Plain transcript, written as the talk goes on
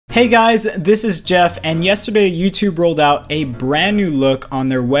Hey guys, this is Jeff, and yesterday YouTube rolled out a brand new look on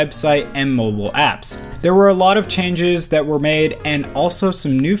their website and mobile apps. There were a lot of changes that were made and also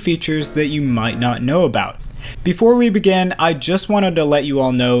some new features that you might not know about. Before we begin, I just wanted to let you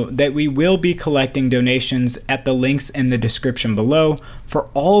all know that we will be collecting donations at the links in the description below for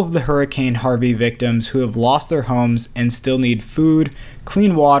all of the Hurricane Harvey victims who have lost their homes and still need food,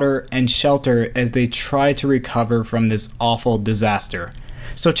 clean water, and shelter as they try to recover from this awful disaster.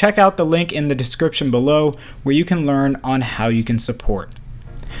 So check out the link in the description below where you can learn on how you can support.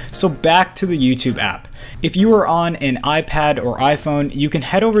 So back to the YouTube app. If you are on an iPad or iPhone, you can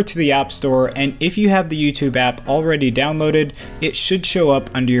head over to the App Store, and if you have the YouTube app already downloaded, it should show up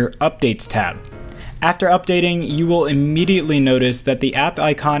under your Updates tab. After updating, you will immediately notice that the app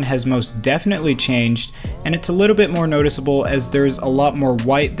icon has most definitely changed, and it's a little bit more noticeable as there's a lot more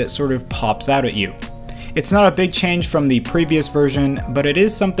white that sort of pops out at you. It's not a big change from the previous version, but it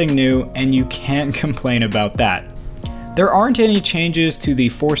is something new and you can't complain about that. There aren't any changes to the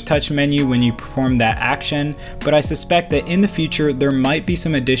Force Touch menu when you perform that action, but I suspect that in the future there might be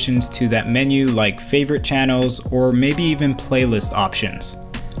some additions to that menu like favorite channels or maybe even playlist options.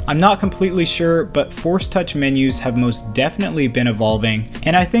 I'm not completely sure, but Force Touch menus have most definitely been evolving,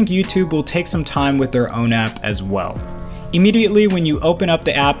 and I think YouTube will take some time with their own app as well. Immediately when you open up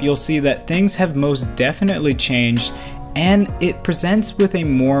the app, you'll see that things have most definitely changed, and it presents with a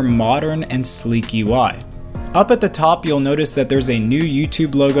more modern and sleek UI. Up at the top, you'll notice that there's a new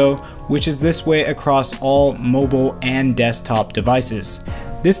YouTube logo, which is this way across all mobile and desktop devices.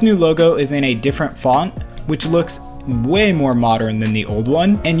 This new logo is in a different font, which looks way more modern than the old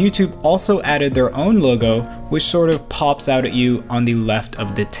one, and YouTube also added their own logo, which sort of pops out at you on the left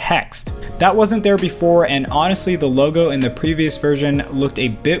of the text. That wasn't there before, and honestly the logo in the previous version looked a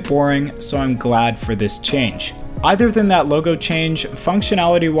bit boring, so I'm glad for this change. Other than that logo change,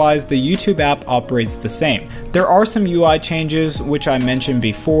 functionality wise the YouTube app operates the same. There are some UI changes which I mentioned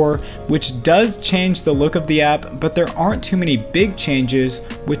before, which does change the look of the app, but there aren't too many big changes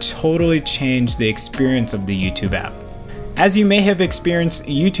which totally change the experience of the YouTube app. As you may have experienced,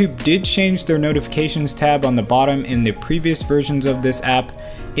 YouTube did change their notifications tab on the bottom in the previous versions of this app.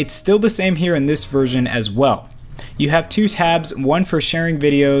 It's still the same here in this version as well. You have two tabs, one for sharing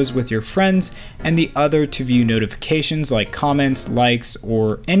videos with your friends and the other to view notifications like comments, likes,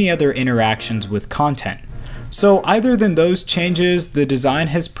 or any other interactions with content. So other than those changes, the design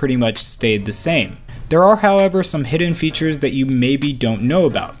has pretty much stayed the same. There are, however, some hidden features that you maybe don't know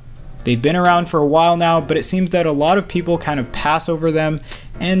about. They've been around for a while now, but it seems that a lot of people kind of pass over them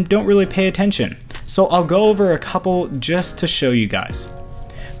and don't really pay attention. So I'll go over a couple just to show you guys.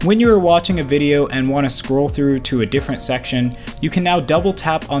 When you are watching a video and want to scroll through to a different section, you can now double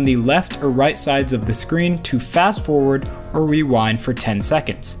tap on the left or right sides of the screen to fast forward or rewind for 10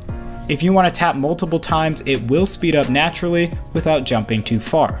 seconds. If you want to tap multiple times, it will speed up naturally without jumping too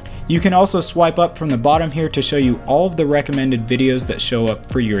far. You can also swipe up from the bottom here to show you all of the recommended videos that show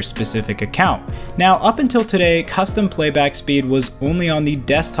up for your specific account. Now, up until today, custom playback speed was only on the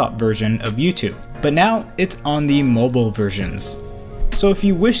desktop version of YouTube, but now it's on the mobile versions. So if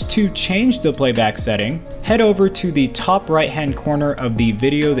you wish to change the playback setting, head over to the top right hand corner of the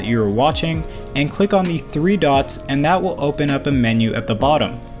video that you are watching and click on the three dots, and that will open up a menu at the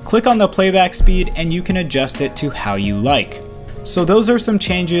bottom. Click on the playback speed and you can adjust it to how you like. So those are some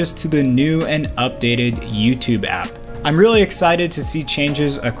changes to the new and updated YouTube app. I'm really excited to see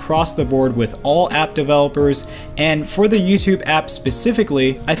changes across the board with all app developers, and for the YouTube app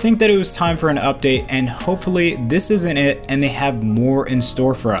specifically, I think that it was time for an update, and hopefully this isn't it and they have more in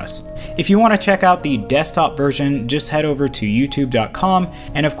store for us. If you want to check out the desktop version, just head over to youtube.com,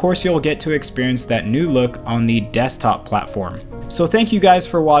 and of course you'll get to experience that new look on the desktop platform. So thank you guys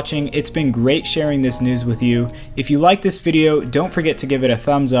for watching. It's been great sharing this news with you. If you like this video, don't forget to give it a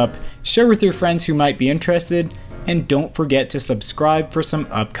thumbs up, share with your friends who might be interested, and don't forget to subscribe for some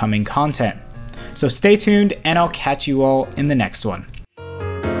upcoming content. So stay tuned, and I'll catch you all in the next one.